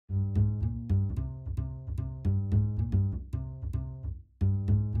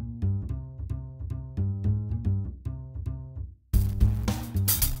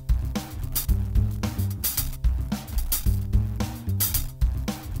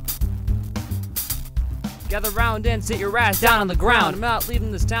Gather round and sit your ass down on the ground. I'm not leaving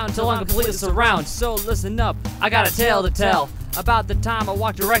this town till I'm completely surrounded. So listen up, I got a tale to tell about the time I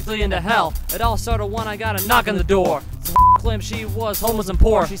walked directly into hell. It all started when I got a knock on the door. Some claimed she was homeless and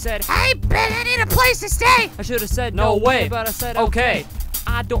poor. She said, "Hey, Ben, I need a place to stay." I should have said, "No way," but I said, "Okay."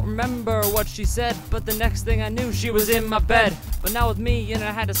 I don't remember what she said, but the next thing I knew, she was in my bed. But now with me, and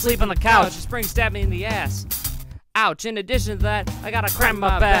I had to sleep on the couch. She spring stabbed me in the ass. Ouch. In addition to that, I got a cramp in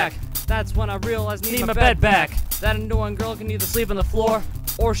my back. That's when I realized I need my bed back. That annoying girl can either sleep on the floor,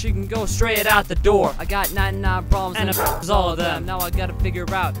 or she can go straight out the door. I got 99 problems and it's all of them. Now I gotta figure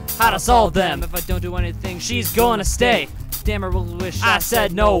out how to solve them. If I don't do anything, she's gonna stay. Damn, I really wish I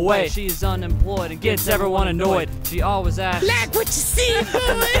said no way. She's unemployed and gets everyone annoyed. She always asks, "Like what you see?" And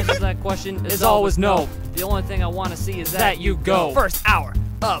the answer to that question is always no. The only thing I wanna see is that you go. First hour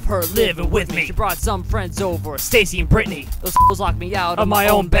of her living with me, she brought some friends over, Stacy and Brittany. Those fools locked me out of my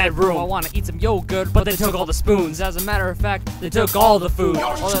own bedroom. I wanna eat some yogurt, but they took all the spoons. As a matter of fact, they took all the food.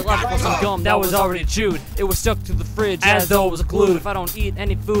 All they left was some gum that was already chewed. It was stuck to the fridge as though it was glued. If I don't eat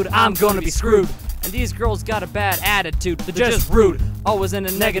any food, I'm gonna be screwed. And these girls got a bad attitude, they're just rude, always in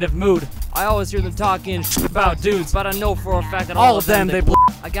a negative mood. I always hear them talking about dudes, but I know for a fact that all of them they blew.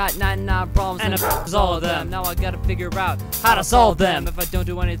 I got 99 problems and it's all of them. Now I gotta figure out how to solve them. If I don't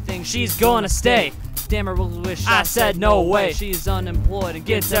do anything, she's gonna stay. Damn, I really wish I said no way. She's unemployed and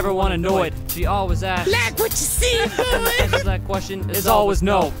gets everyone annoyed. She always asks, "Like what you see?" And the answer to that question is always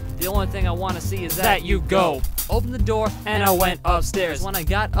no. The only thing I wanna see is that you go. Opened the door and I went upstairs. When I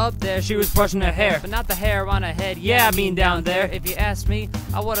got up there, she was brushing her hair, but not the hair on her head. Yeah, I mean down there. If you asked me,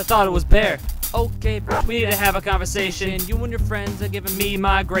 I would've thought it was bare. Okay, we need to have a conversation. You and your friends are giving me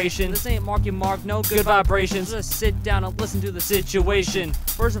migration. This ain't Marky Mark, no good vibrations. Just sit down and listen to the situation.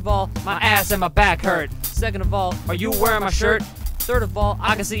 First of all, my ass and my back hurt. Second of all, are you wearing my shirt? Third of all,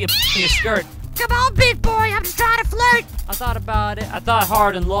 I can see you in your skirt. Come on, big boy, I'm just trying to flirt. I thought about it, I thought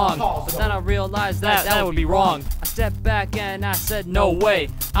hard and long, but then I realized that would be wrong. I stepped back and I said, no way,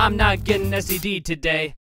 I'm not getting STD today.